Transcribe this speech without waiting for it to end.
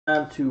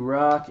Time to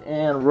rock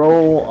and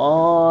roll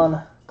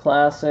on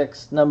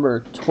Classics number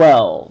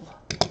 12.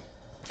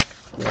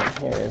 And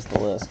here is the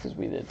list because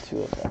we did 2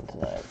 of them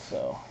tonight.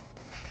 So,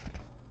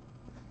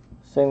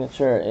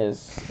 signature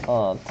is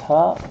on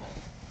top.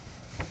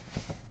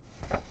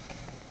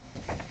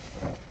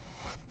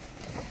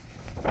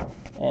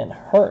 And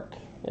Herc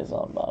is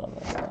on bottom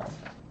this time.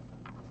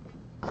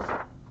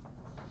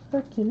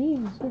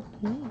 Hercules. Goes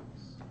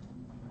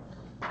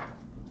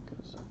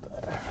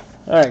up there.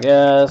 Alright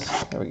guys,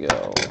 here we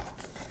go.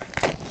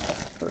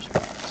 First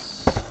box.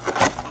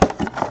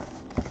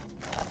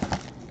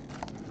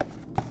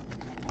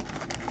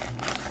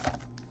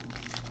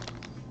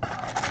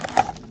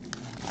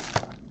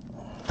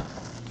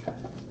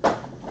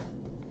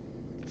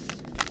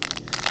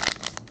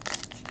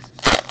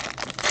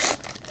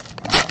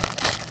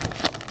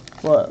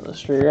 What, the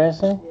street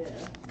racing? Yeah.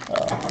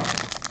 Oh.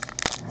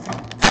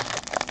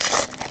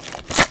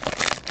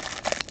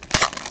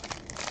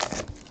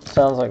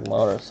 Sounds like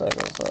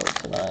motorcycles though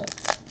tonight.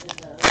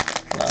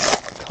 Not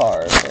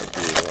cars like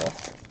usual.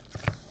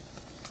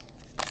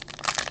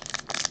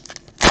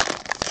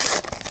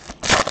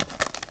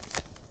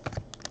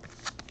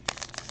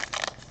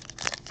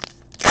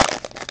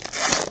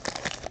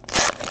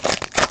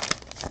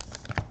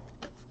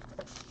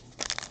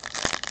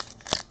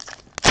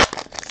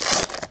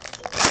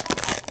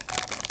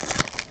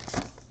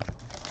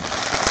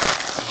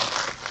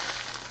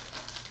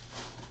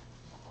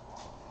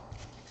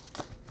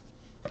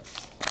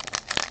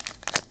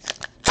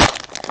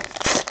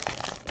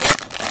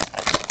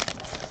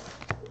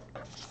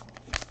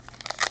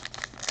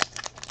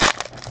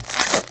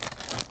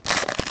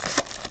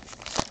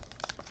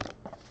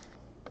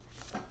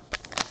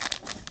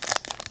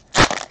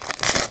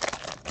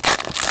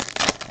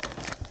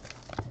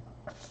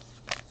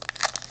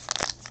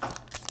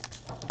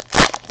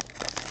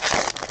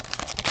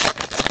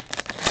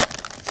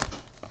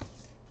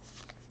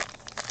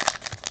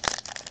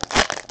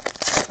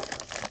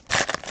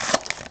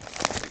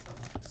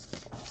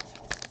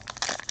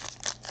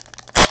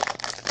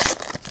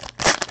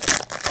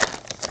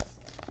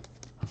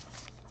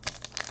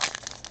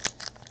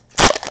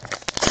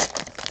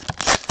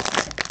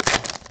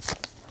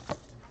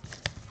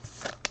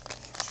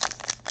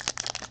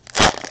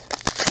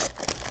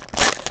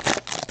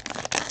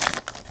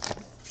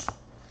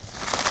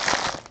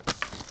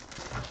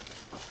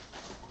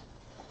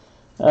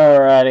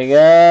 Alrighty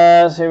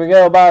guys, here we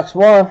go, box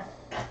 1.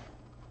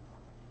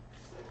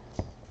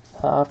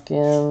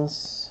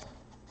 Hopkins.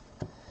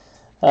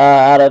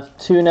 Out of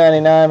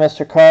 299,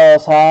 Mr.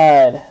 Carlos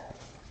Hyde.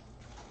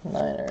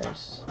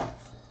 Niners.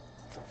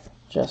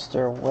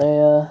 Jester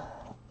Wea.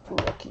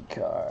 Rookie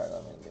card.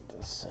 Let me get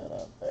this set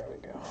up. There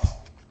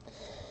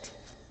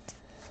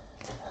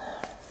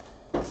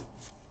we go.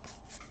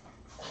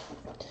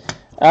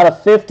 Out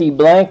of 50,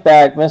 blank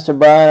back, Mr.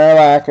 Brian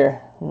Urlacher.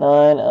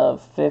 9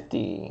 of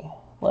 50.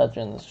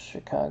 Legends,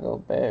 Chicago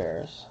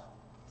Bears.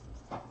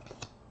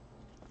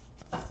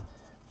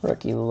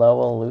 Rookie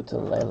Lowell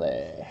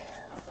Lutalele.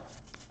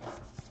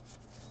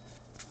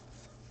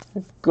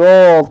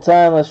 Gold,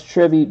 timeless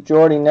tribute,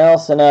 Jordy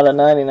Nelson out of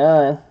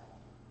 99.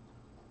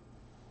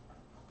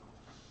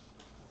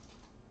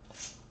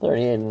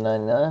 38 and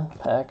 99,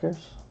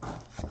 Packers.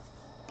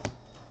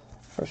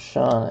 For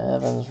Sean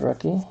Evans,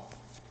 rookie.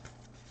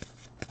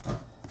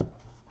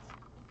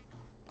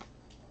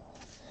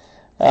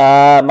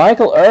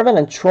 Michael Irvin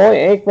and Troy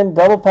Aikman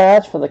double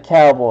patch for the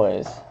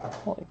Cowboys.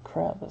 Holy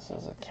crap, this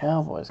is a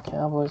Cowboys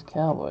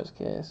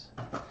case.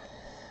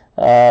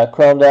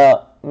 Chromed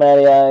out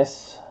Matty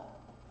Ice.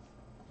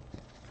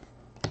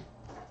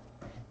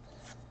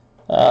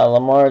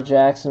 Lamar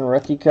Jackson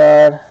rookie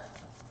card.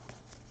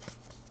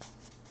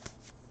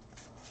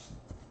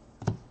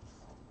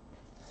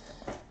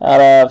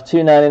 Out of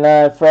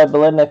 299, Fred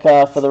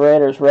Biletnikoff for the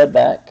Raiders,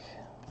 redback.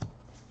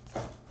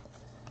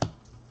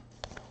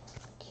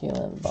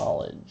 Keelan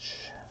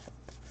Ballage.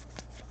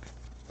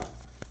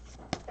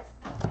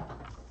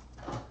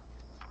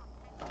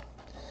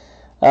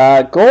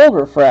 Gold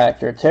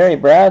refractor, Terry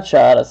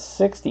Bradshaw of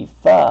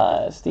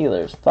 65.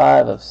 Steelers,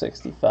 5 of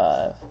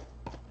 65.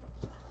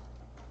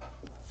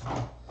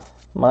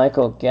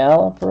 Michael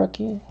Gallup,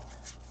 rookie.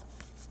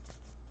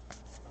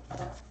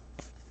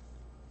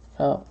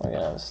 Oh, we're going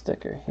to have a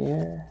sticker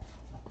here.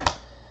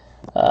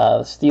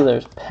 The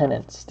Steelers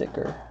pennant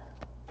sticker.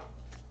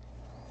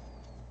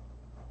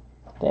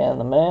 Dan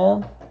the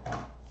Man.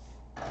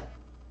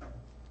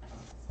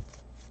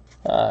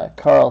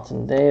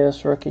 Carlton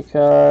Davis rookie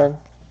card.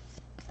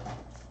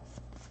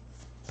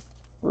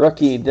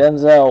 Rookie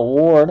Denzel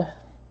Ward.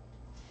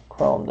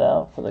 Chromed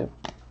out for the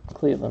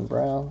Cleveland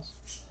Browns.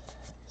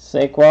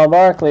 Saquon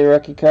Barkley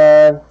rookie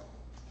card.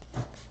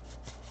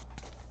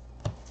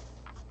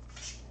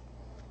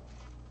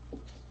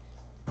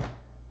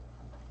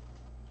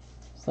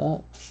 What's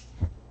that?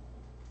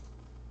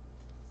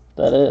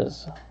 That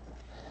is.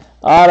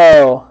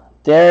 Auto,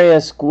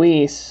 Darius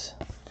Guice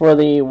for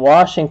the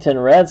Washington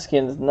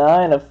Redskins,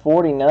 9 of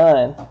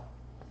 49.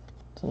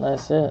 It's a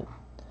nice hit.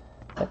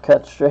 I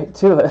cut straight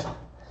to it.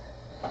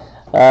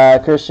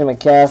 Christian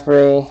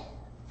McCaffrey.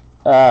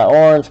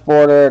 Orange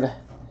bordered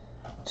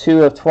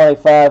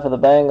 2/25 for the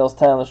Bengals.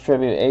 Timeless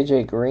tribute.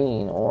 AJ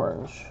Green,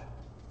 orange.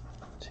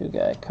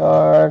 2-guy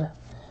card.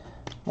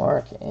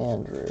 Mark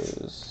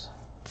Andrews.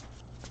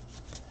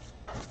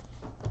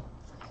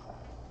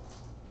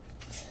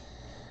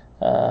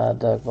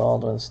 Doug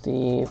Baldwin,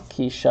 Steve.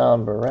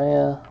 Keyshawn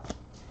Barea.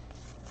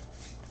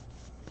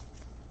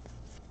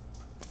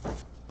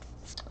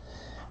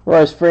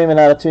 Royce Freeman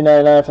out of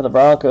 299 for the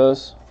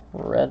Broncos.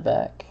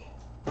 Redback.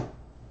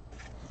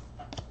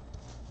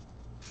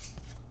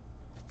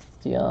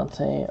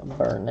 Deontay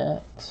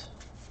Burnett.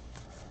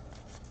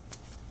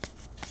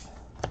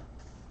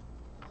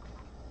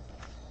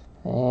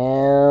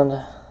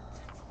 And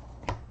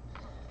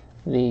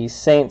the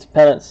Saints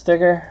pennant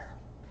sticker.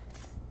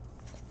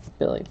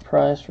 Billy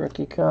Price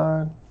rookie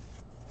card.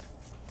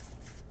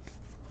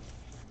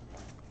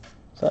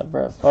 Is that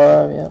Brett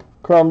Favre? Yep.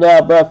 Chromed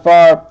out Brett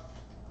Favre.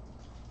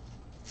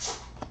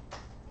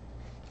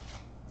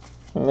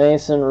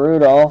 Mason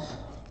Rudolph.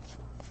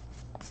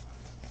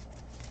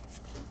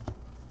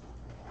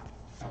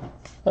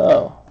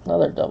 Oh,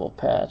 another double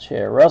patch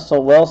here.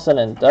 Russell Wilson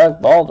and Doug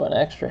Baldwin,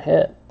 extra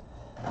hit.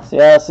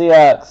 Seattle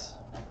Seahawks.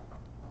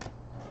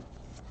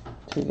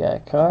 2-guy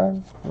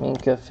card.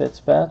 Minka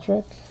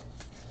Fitzpatrick.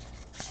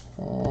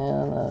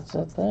 And that's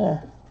it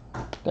there.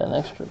 Got an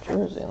extra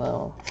jersey in that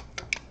one.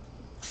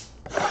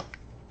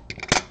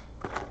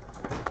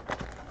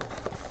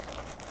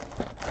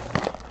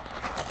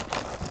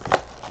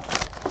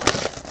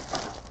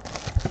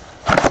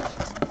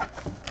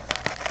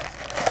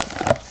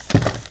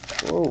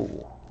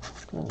 Whoa,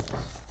 goodness.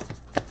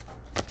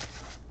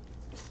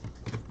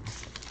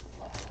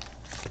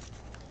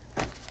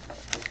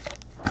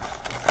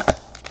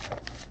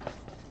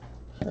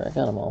 Sure, I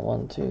got them all.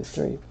 1, 2,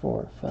 3,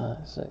 4,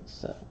 5, 6,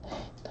 7, 8,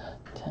 9,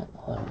 10,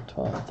 11,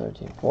 12,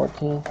 13,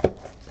 14.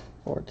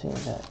 14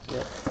 packs,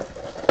 yep.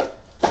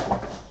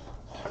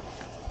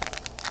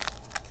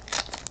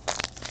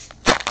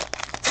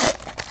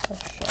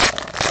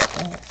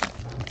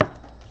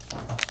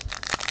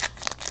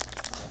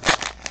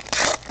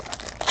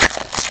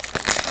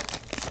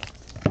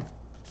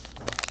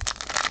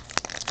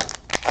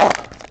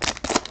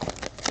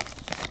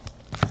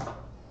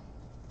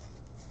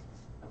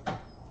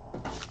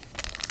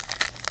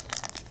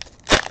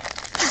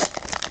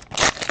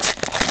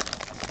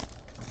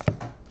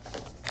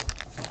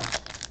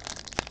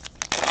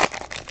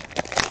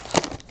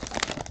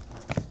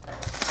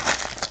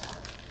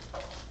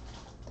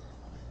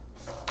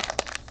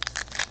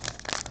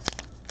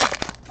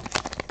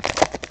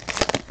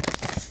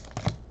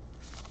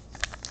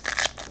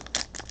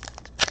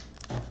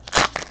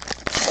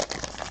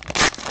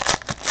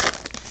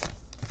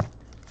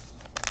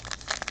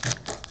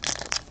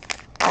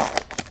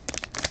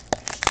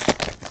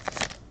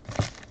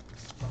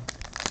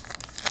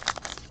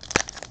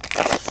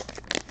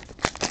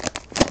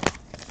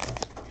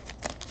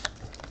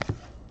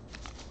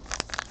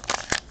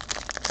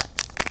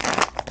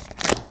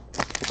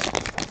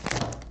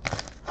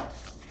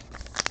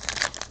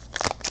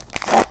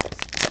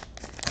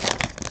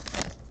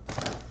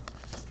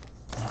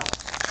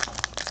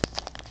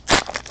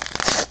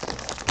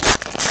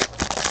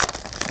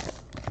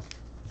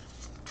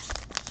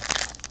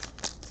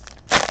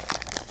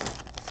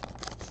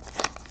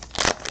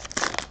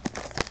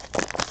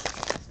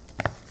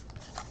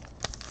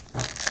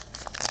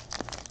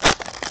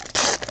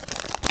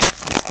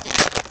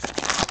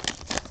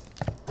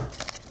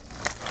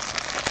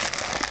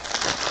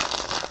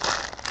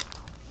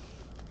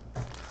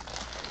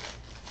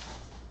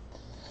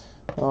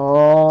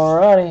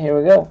 Alrighty, here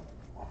we go.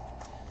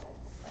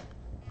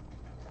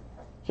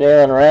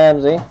 Jalen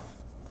Ramsey.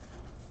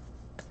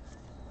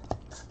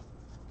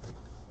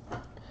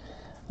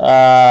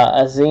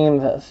 Azim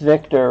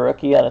Victor,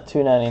 rookie out of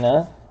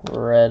 299.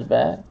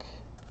 Redback.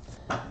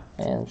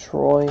 And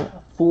Troy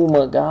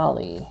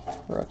Fumagalli,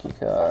 rookie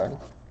card.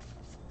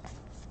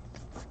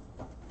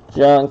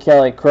 John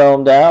Kelly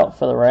chromed out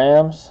for the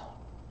Rams.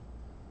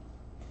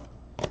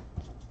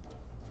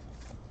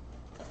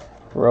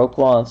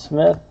 Roquan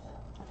Smith.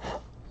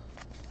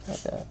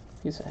 Like a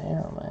piece of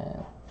hair on my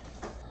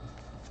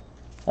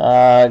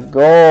hand.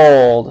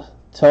 Gold.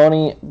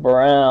 Tony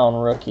Brown,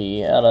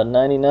 rookie out of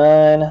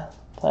 99.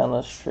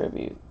 Timeless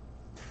tribute.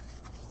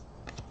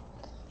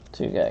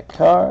 2-guy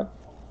card.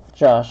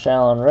 Josh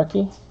Allen,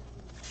 rookie.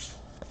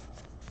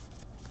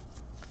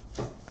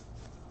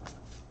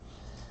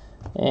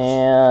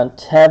 And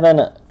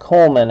Tevin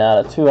Coleman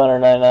out of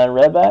 299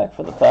 redback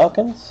for the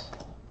Falcons.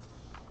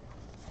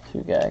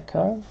 2-guy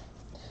card.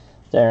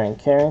 Darren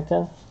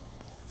Carrington.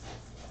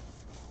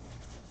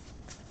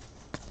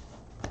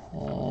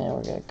 And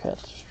we're going to cut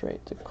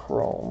straight to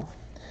Chrome.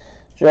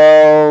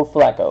 Joe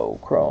Flacco,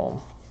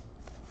 Chrome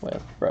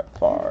with Brett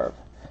Favre.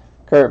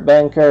 Kurt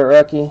Benkert,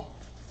 rookie.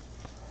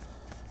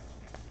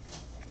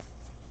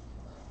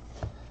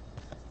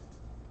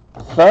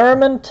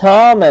 Thurman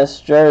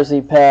Thomas,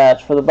 jersey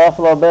patch for the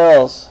Buffalo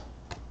Bills.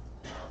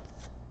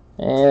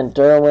 And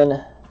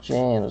Derwin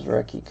James,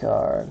 rookie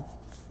card.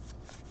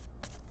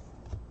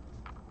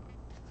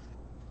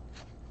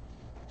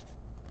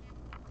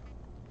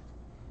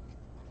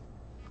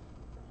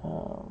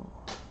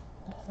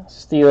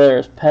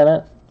 Steelers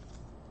pennant.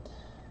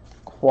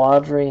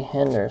 Quadri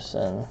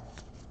Henderson.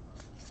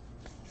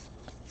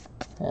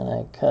 And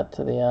I cut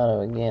to the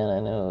auto again. I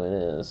know it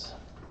is.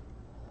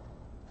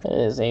 It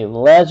is a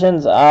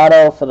Legends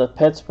auto for the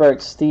Pittsburgh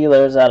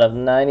Steelers out of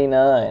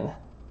 99.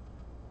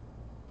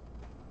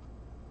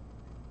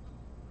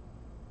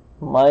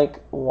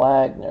 Mike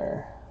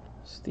Wagner,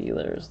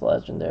 Steelers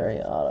legendary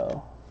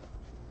auto.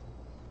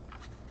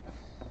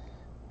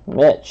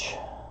 Mitch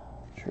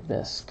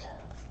Trubisky.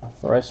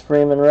 Royce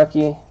Freeman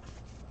rookie.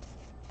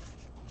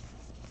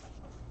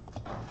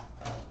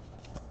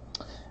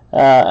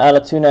 Out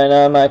of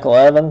 299, Michael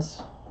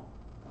Evans,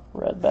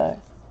 Redback.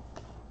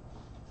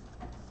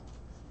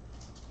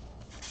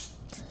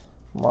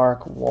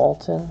 Mark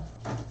Walton.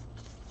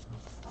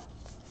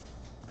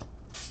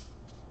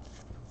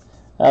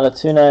 Out of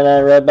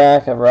 299,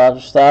 Redback of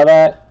Roger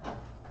Staubach.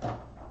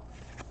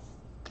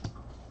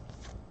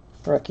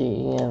 Rookie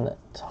Ian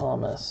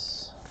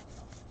Thomas.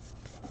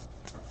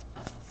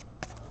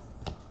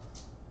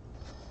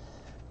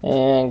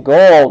 And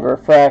gold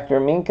refractor,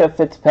 Minkah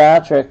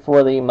Fitzpatrick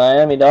for the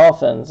Miami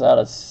Dolphins out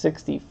of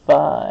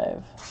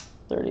 65.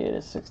 38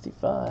 of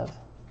 65.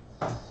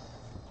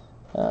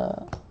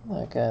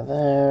 That guy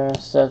there.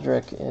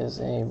 Cedric is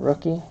a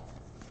rookie.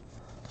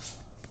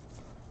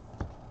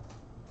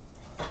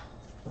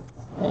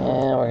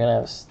 And we're going to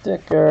have a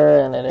sticker,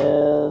 and it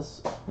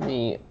is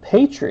the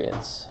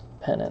Patriots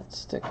pennant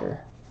sticker.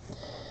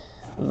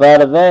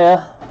 Vita Vea.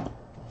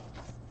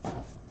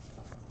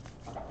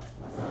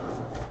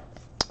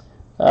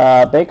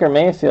 Baker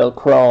Mayfield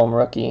Chrome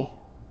rookie.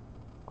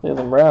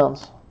 Cleveland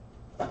Browns.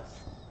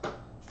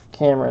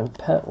 Cameron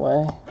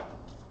Petway.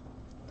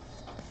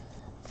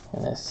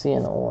 And I see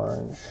an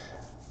orange.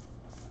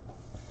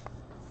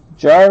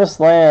 Jarvis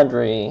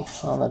Landry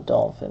on the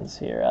Dolphins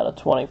here out of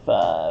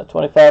 25.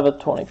 25 of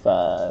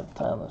 25.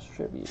 Timeless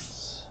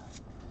Tributes.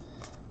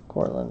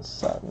 Cortland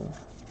Sutton.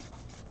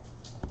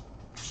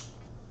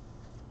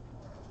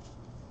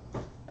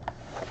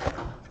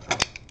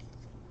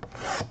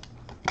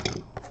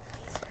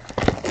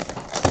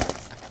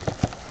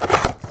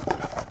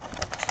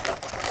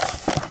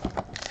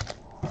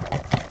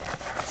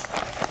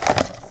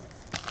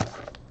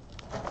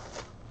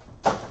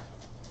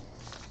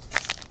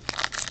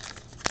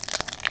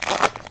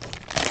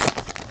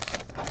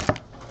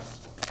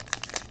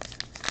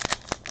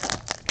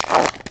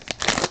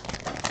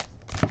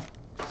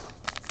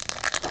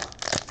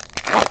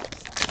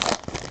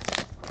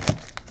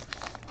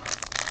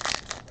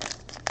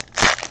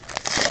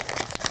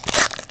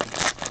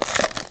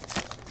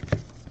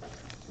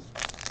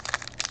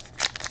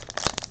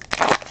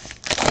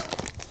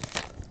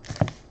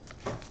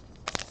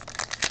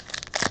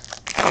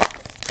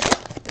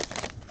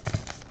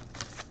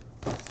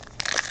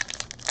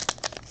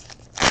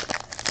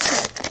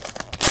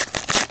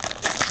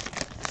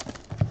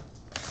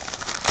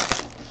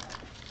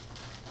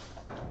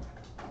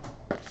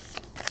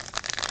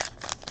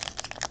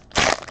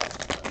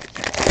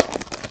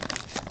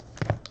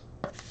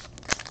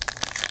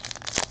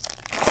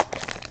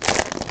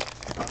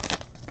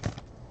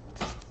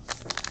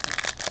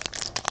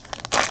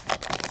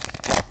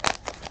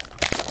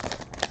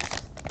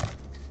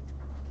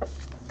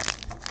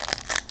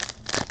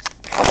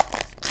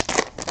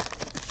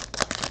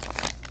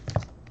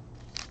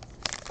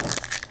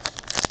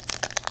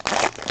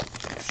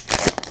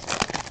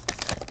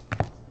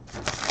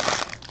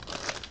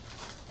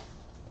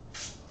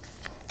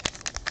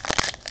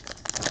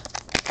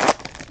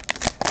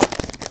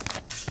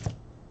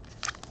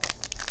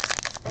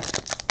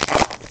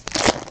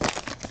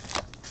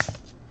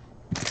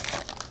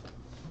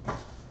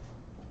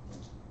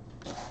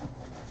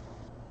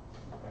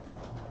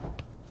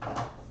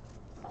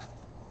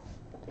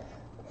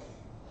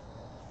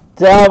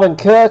 Dalvin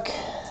Cook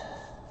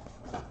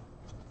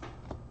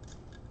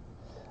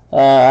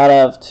out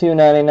of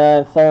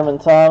 299, Thurman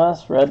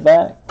Thomas,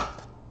 Redback.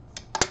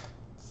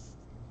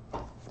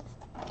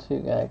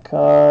 Two-guy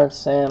card,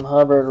 Sam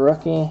Hubbard,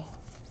 rookie.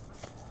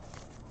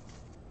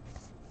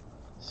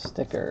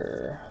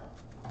 Sticker.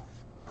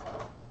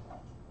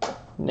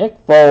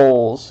 Nick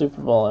Foles,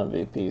 Super Bowl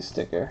MVP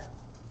sticker.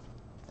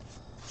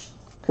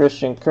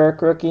 Christian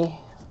Kirk, rookie.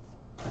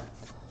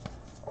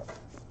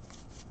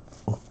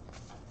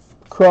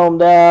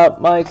 Chromed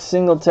out Mike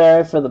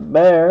Singletary for the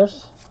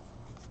Bears.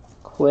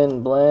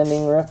 Quinn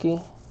Blanding, rookie.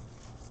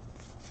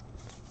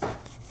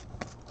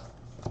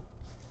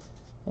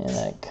 And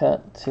I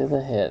cut to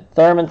the hit.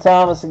 Thurman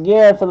Thomas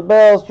again for the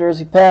Bills,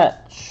 jersey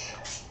patch.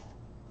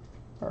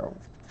 Or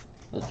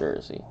the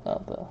jersey,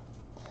 not the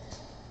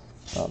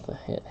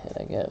hit,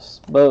 I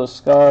guess. Bo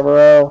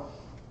Scarborough.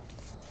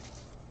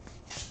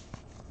 Is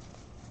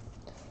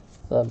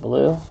that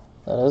blue?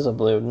 That is a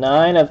blue.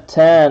 9 of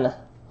 10.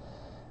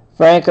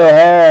 Franco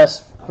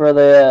Harris for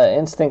the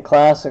Instant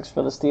Classics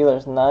for the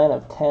Steelers. 9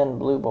 of 10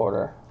 blue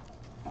border.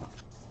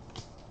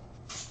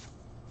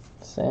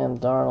 Sam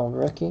Darnold,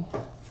 rookie.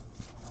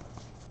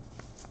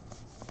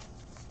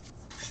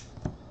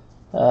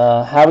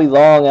 Howie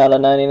Long out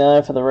of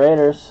 99 for the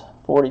Raiders.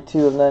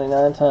 42 of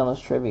 99, timeless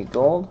tribute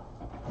gold.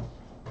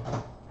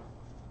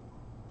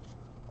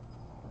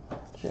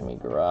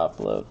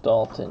 Buffalo,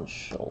 Dalton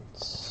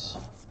Schultz.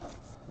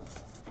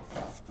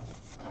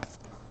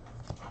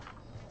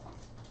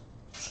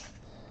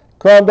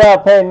 Chromed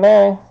out Peyton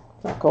Manning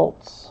for the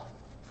Colts.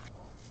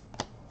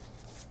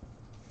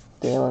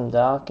 Dalen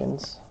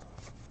Dawkins.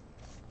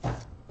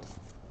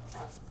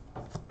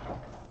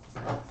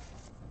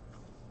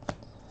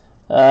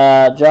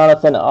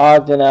 Jonathan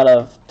Ogden out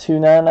of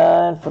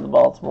 299 for the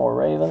Baltimore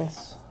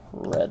Ravens.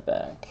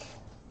 Redback.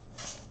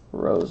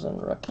 Rosen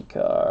rookie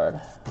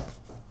card.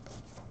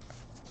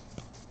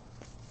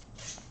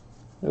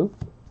 Oop.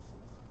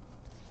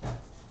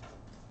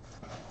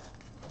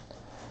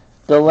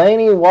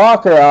 Delaney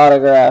Walker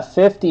autograph,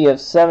 50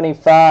 of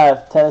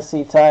 75,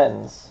 Tennessee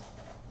Titans.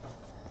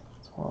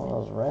 It's one of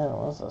those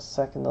random. That's the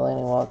second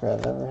Delaney Walker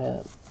I've ever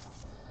had.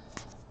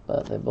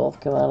 But they both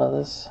come out of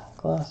this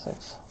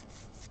Classics.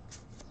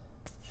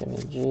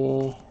 Jimmy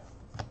G.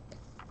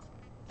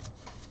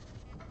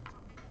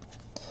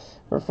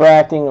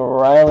 Refracting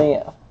Riley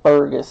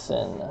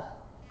Ferguson,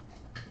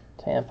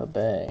 Tampa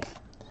Bay,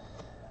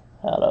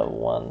 out of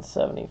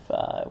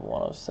 175,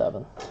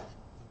 107.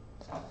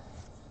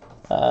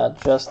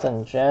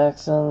 Justin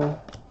Jackson.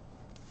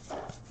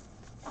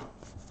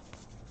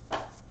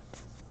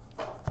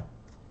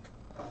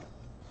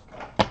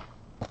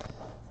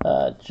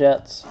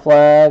 Jets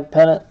flag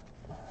pennant.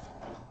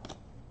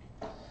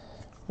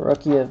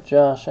 Rookie of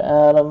Josh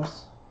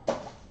Adams.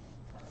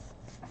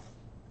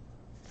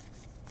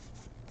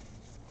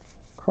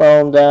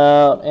 Chromed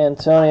out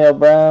Antonio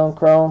Brown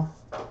chrome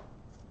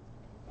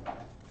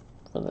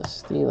for the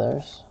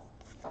Steelers.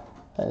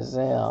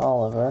 Isaiah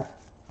Oliver.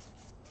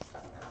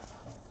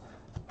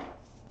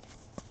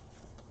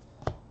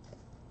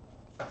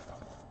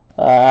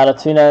 Out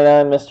of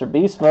 299, Mr.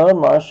 Beast Mode,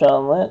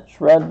 Marshawn Lynch,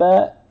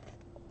 Redback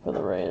for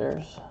the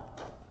Raiders.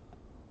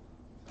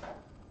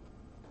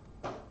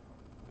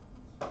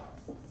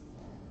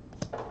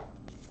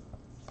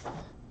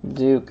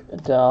 Duke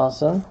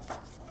Dawson.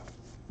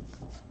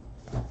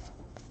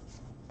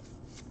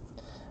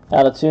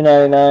 Out of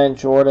 299,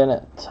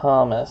 Jordan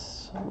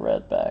Thomas,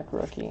 Redback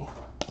rookie.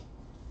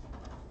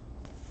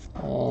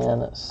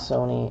 And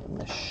Sony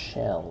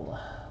Michel.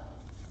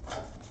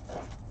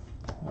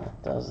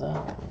 What does that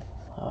one?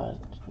 I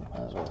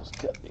might as well just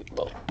cut these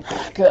both.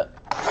 Cut.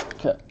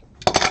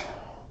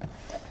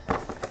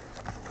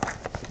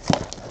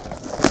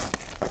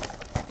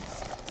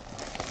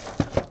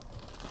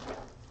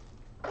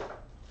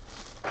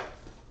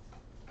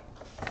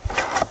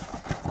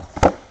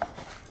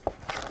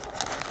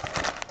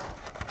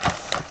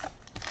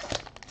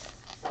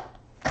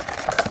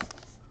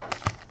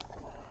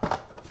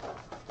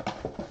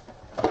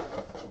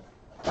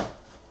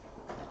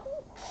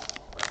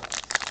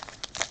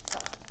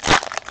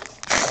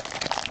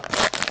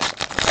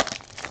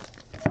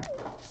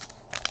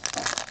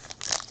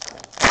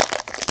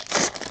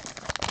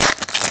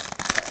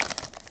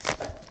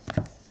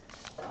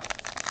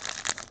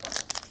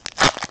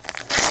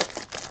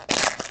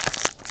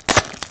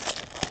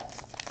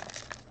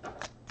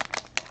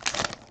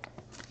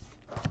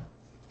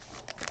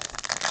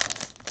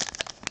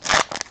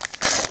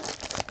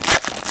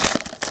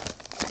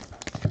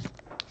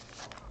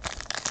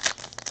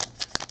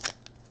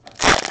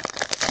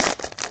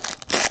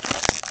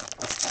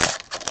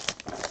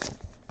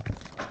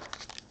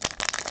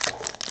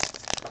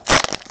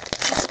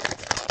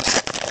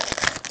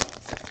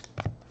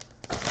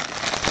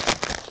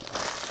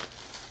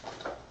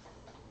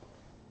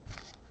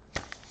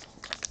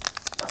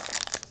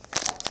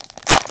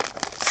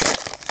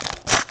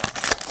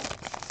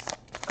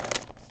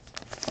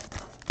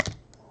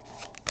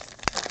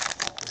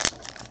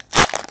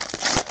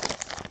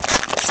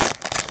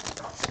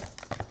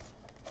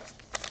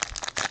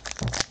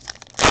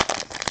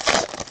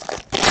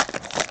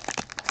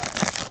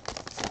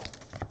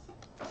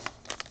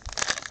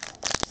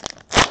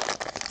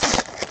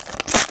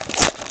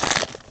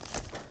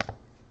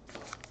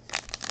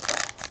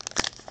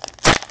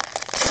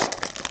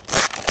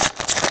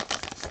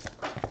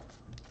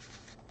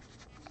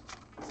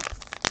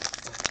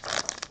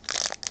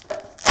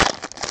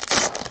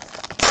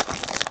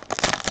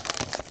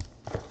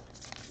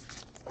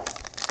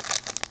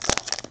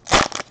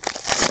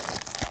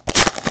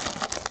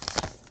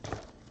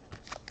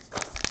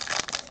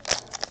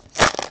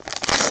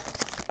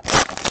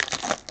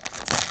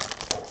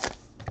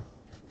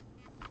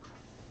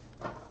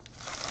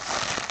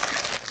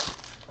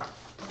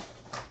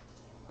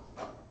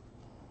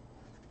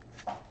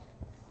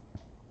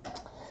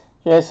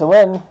 Jason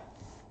Witten.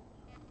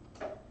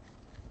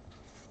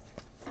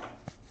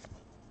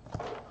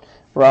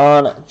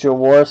 Ron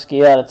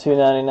Jaworski out of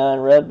 299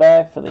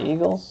 Redback for the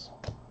Eagles.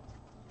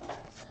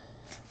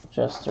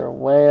 Jester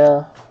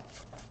Wea.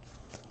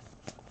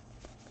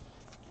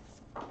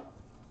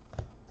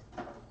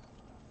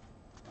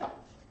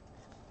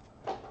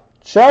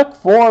 Chuck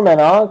Foreman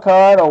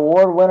on-card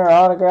award winner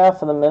autograph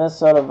for the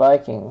Minnesota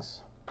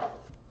Vikings.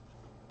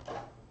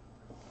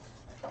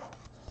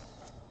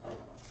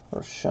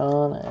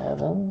 Rashawn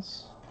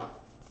Evans.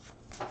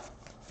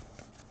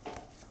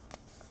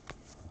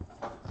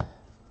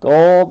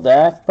 Gold,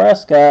 Dak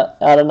Prescott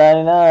out of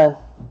 99.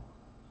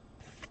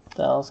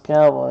 Dallas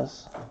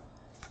Cowboys.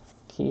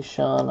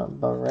 Keyshawn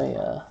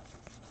Barea.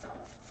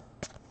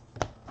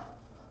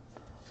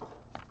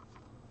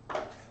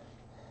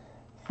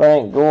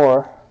 Frank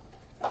Gore.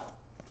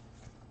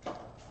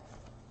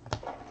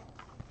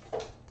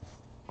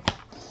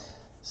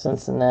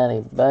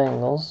 Cincinnati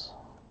Bengals.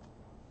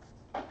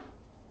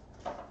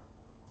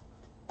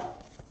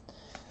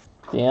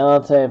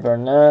 Deontay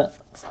Burnett.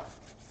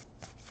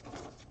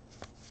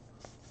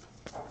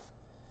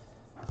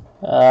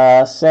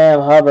 Sam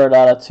Hubbard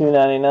out of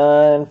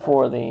 299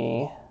 for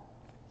the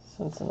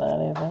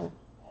Cincinnati, I think.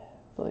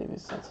 I believe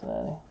he's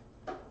Cincinnati.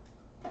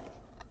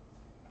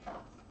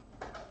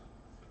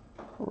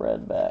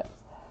 Redback.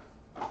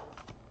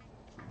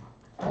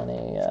 And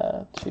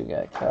a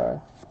two-guy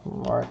card.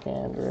 Mark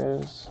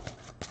Andrews.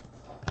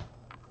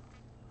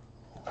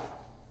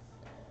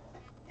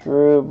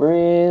 Drew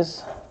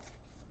Brees.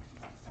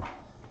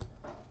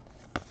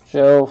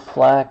 Joe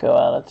Flacco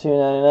out of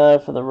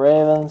 299 for the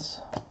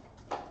Ravens.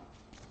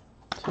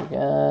 Two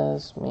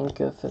guys.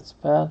 Minka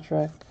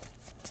Fitzpatrick.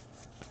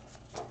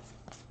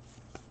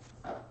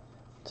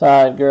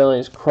 Todd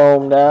Gurley's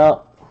chromed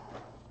out.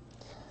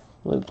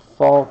 Luke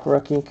Falk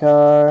rookie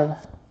card.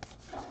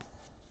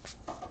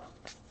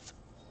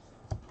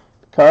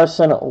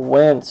 Carson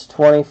Wentz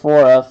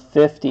 24 of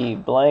 50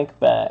 blank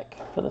back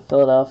for the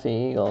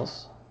Philadelphia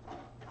Eagles.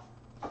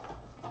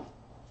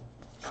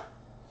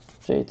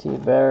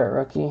 JT Barrett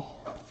rookie.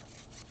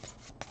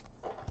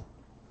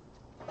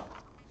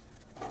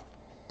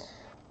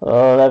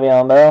 Oh,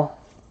 Le'Veon Bell.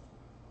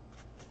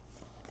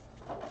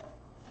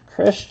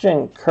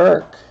 Christian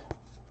Kirk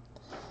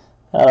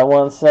out of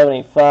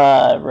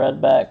 175,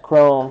 Redback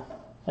Chrome,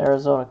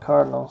 Arizona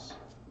Cardinals.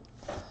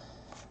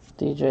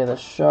 DJ the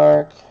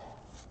Shark.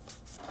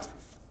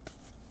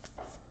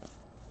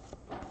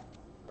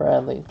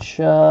 Bradley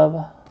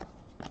Chubb.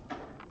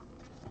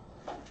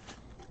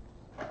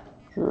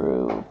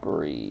 Drew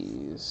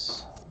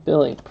Brees.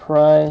 Billy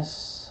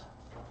Price.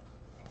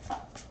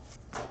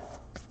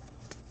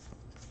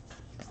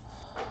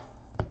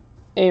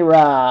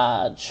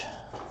 A-Raj.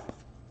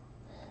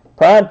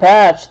 Prime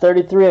patch,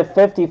 33 of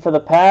 50 for the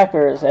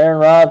Packers. Aaron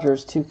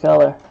Rodgers,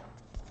 two-color.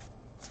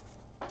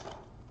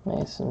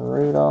 Mason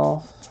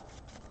Rudolph.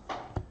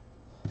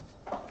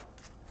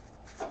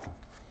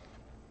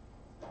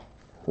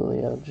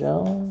 Julio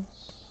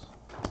Jones.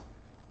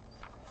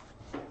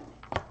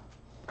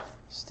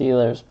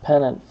 Steelers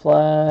pennant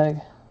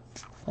flag.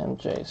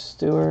 MJ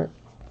Stewart.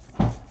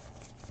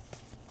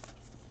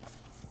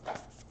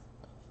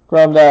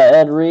 Grubbed out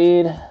Ed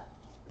Reed.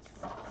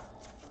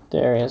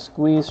 Darius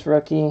Guice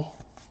rookie.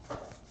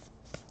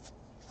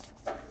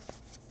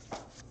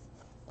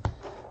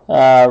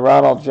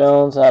 Ronald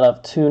Jones out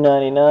of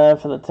 299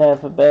 for the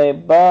Tampa Bay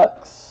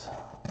Bucks.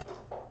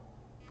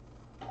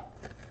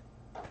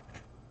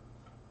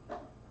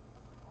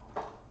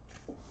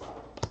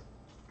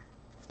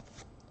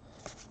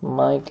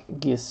 Mike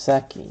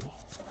Gesicki.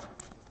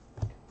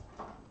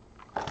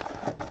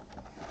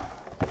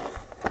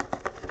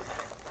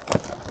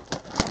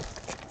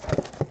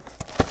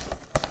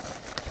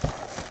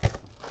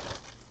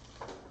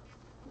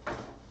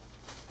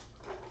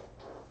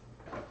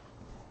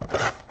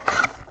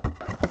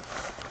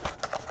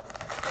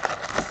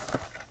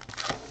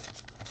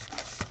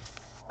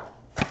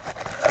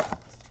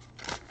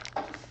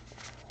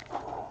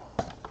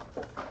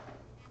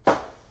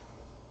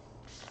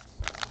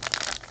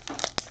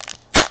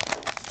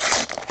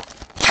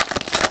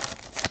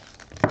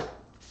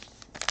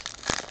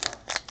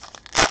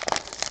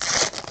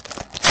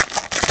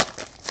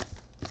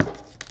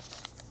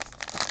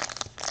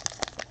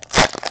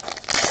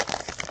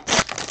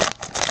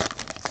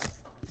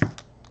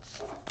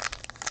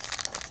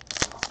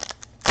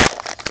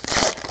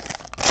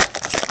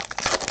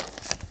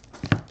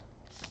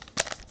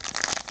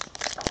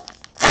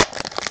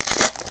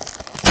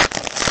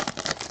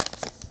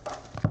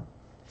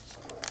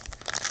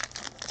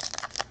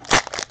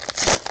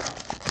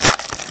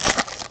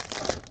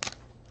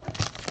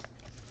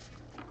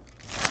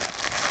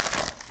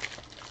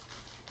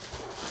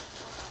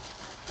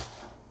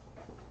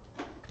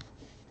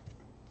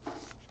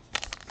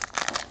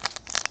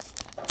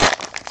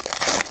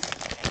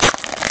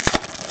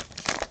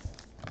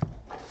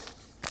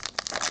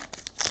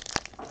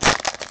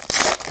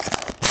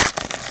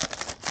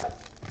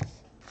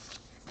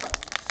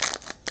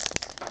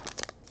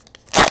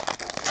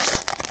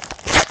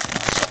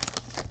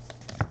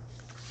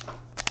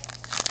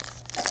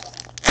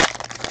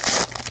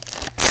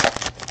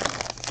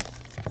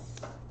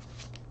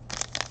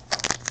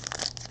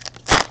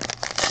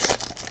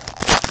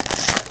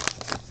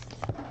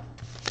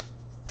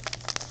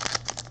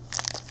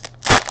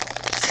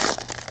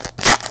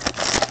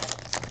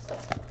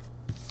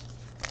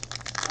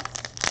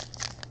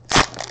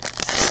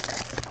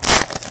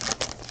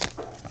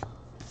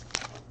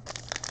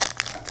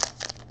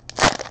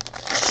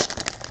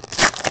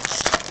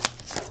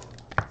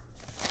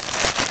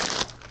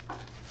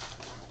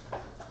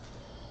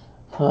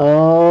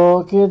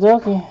 Okie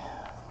dokie.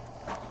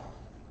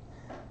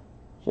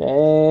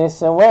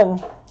 decent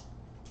win.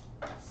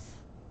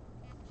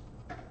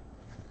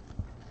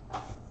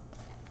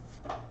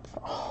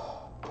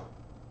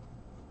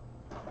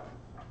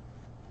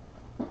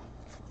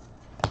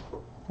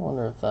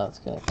 Wonder if that's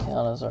going to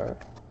count as our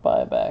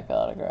buyback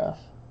autograph.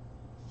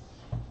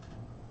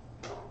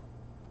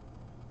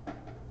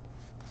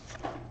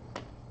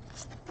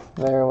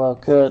 Very well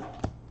could.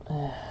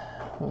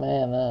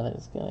 Man, that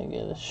is going to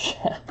get a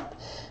shot.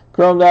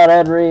 Chromed out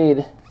Ed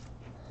Reed.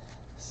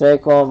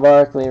 Saquon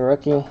Barkley,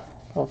 rookie.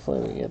 Hopefully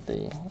we get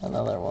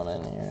another one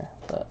in here,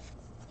 but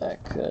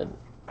that could.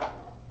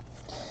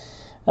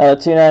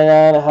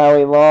 299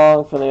 Howie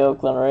Long for the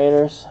Oakland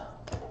Raiders.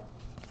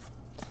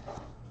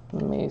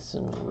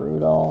 Mason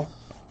Rudolph.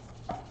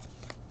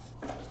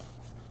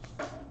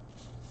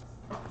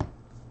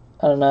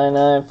 Out of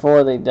 99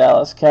 for the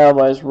Dallas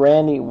Cowboys,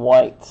 Randy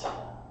White.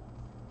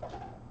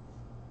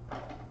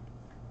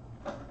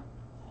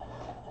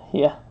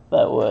 Yeah,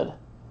 that would.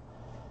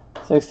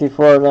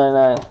 64 of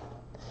 99.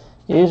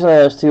 Usually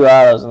there's 2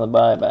 autos in the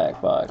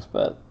buyback box,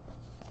 but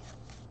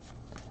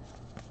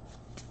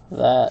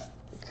that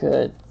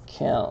could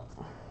count.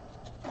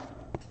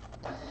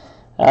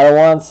 Out of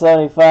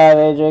 175,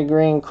 AJ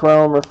Green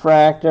Chrome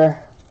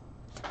Refractor.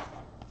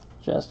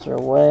 Jester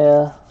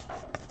Weah.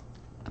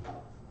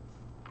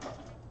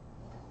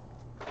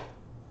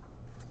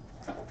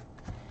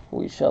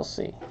 We shall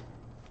see.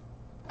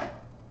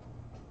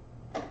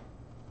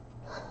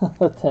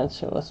 The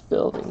tension was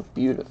building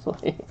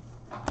beautifully.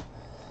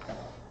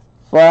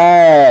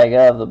 Flag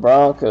of the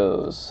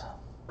Broncos.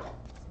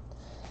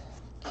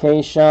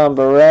 Keyshawn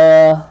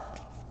Barrera.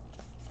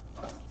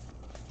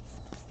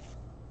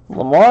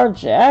 Lamar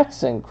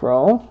Jackson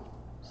Chrome.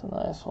 It's a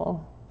nice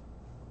one.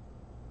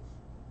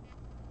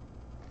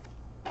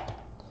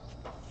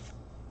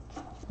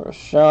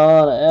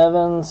 Rashawn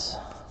Evans.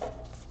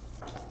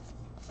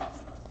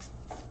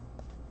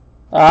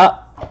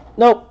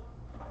 Nope.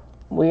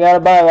 We got a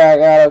buyback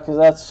auto because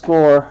that's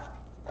score.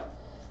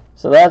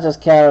 So that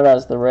just counted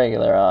as the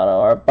regular auto.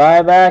 Our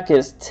buyback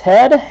is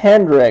Ted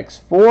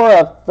Hendricks, 4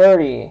 of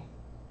 30.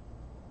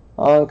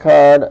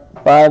 On-card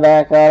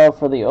buyback auto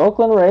for the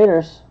Oakland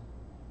Raiders.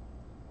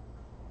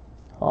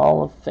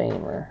 Hall of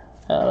Famer.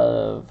 Out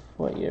of,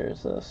 what year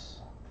is this?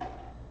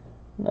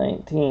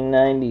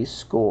 1990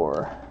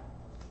 score.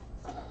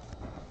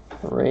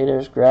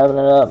 Raiders grabbing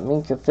it up.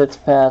 Minka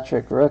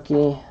Fitzpatrick,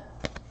 rookie.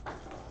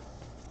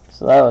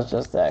 So that was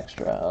just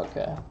extra.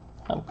 Okay.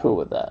 I'm cool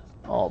with that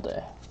all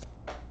day.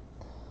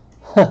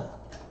 Theo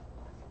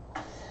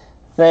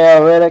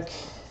Riddick.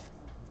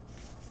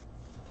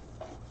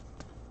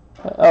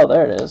 Oh,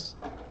 there it is.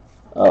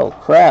 Oh,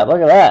 crap.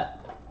 Look at that.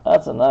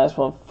 That's a nice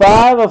one.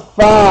 5 of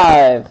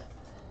 5.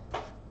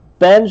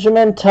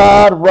 Benjamin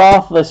Todd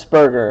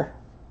Roethlisberger.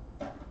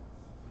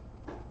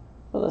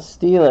 For the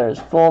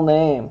Steelers. Full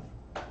name.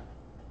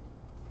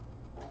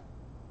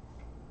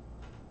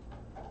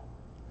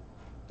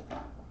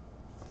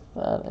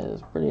 That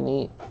is pretty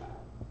neat.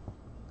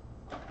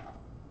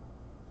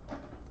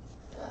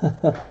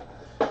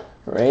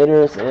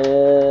 Raiders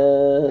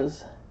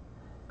is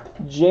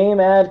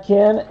James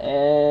Adkin,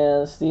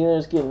 and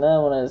Steelers getting that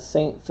one as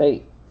Saint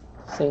Fate.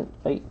 Saint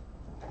Fate.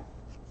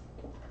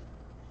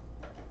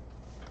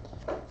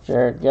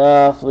 Jared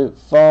Goff, Luke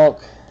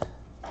Falk.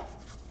 I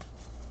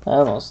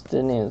almost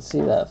didn't even see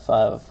that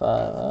 5 of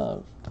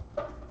 5.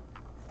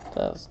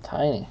 That was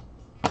tiny.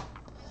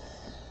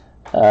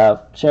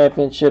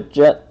 Championship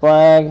jet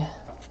flag.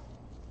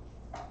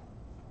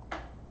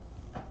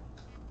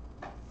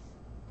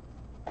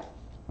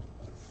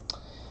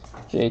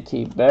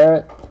 JT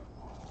Barrett.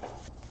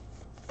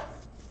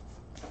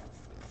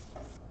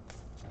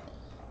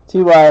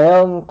 T.Y.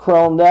 Hilton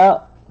chromed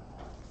out.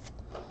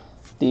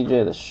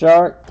 DJ the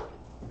Shark.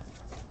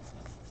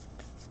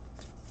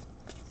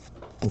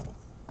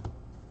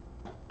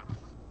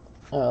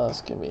 Oh,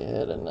 this can be a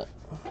hit, isn't it?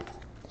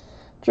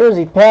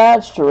 Jersey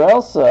patch,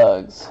 Terrell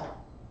Suggs.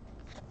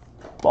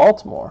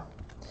 Baltimore.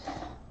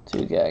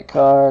 2-guy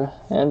card.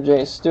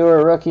 MJ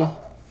Stewart, rookie.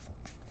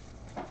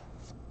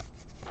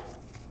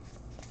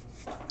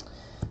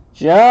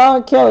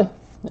 John Kelly.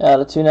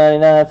 Out of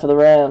 299 for the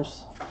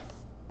Rams.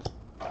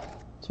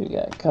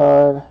 2-guy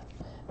card.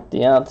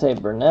 Deontay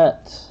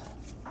Burnett.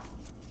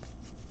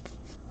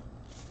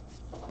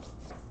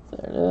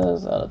 There it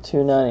is. Out of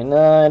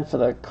 299 for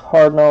the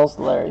Cardinals,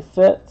 Larry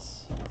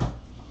Fitz.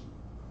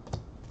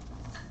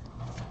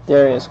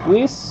 Darius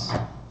Weiss.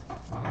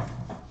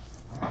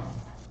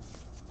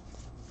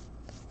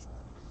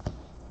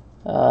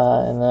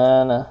 And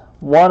then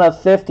 1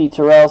 of 50,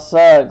 Terrell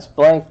Suggs,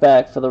 blank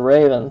back for the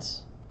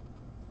Ravens.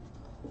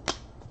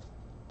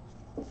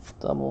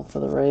 Double for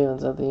the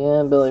Ravens at the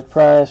end. Billy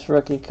Price,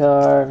 rookie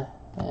card,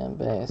 and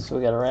base. So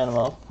we got a random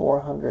of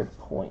 400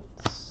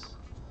 points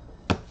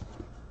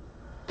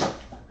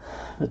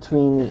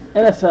between the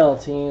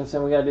NFL teams,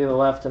 and we got to do the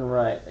left and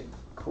right,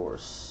 of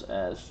course,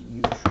 as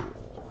usual.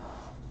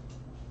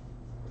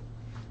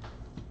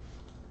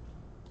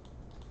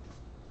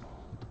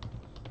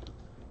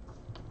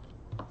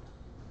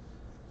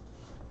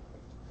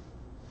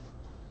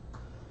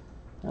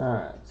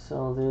 Alright. so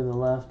I'll do the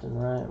left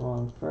and right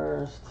one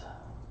first.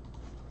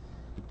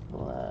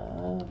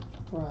 Left,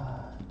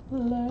 right,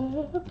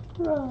 left,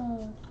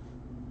 right.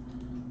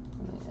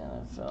 And the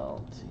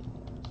NFL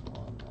teams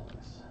one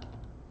nice.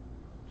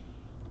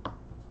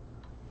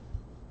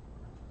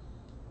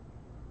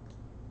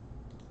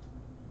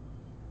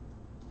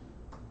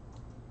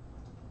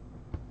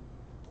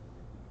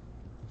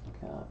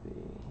 Copy.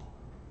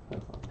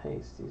 Put my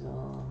pasties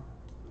on.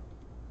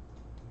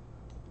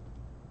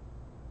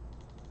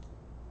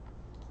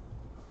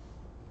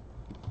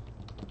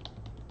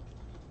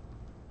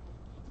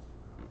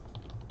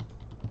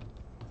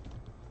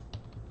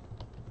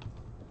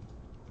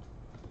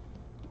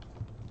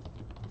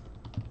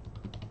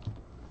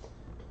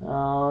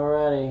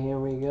 Alrighty, here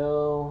we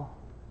go.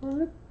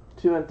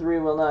 2 and 3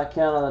 will not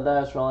count on the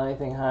dice roll.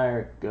 Anything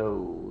higher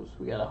goes.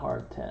 We got a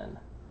hard 10.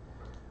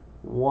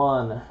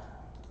 1,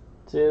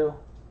 2,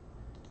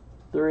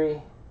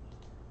 3,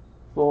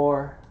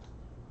 4,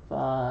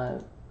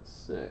 5,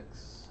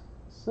 6,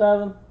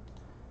 7,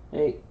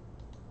 8,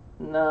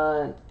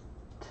 9,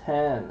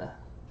 10.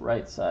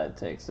 Right side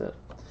takes it.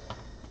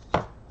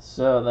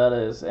 So that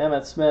is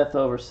Emmitt Smith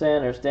over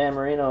Sanders, Dan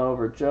Marino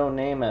over Joe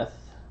Namath,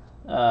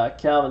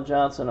 Calvin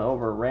Johnson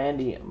over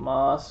Randy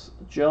Moss,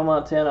 Joe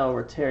Montana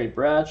over Terry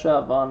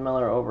Bradshaw, Von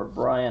Miller over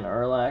Brian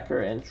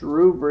Urlacher, and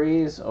Drew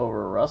Brees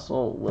over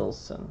Russell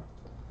Wilson.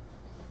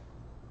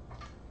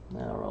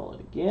 Now roll it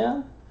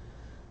again.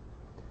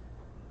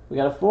 We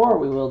got a 4.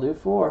 We will do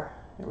 4.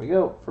 Here we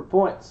go for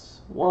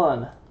points.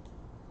 1,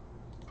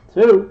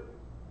 2,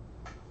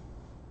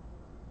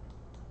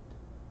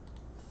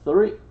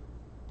 3,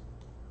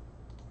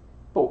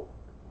 4.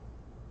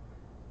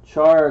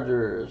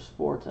 Chargers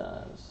 4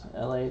 times.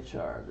 LA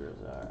Chargers.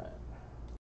 All right.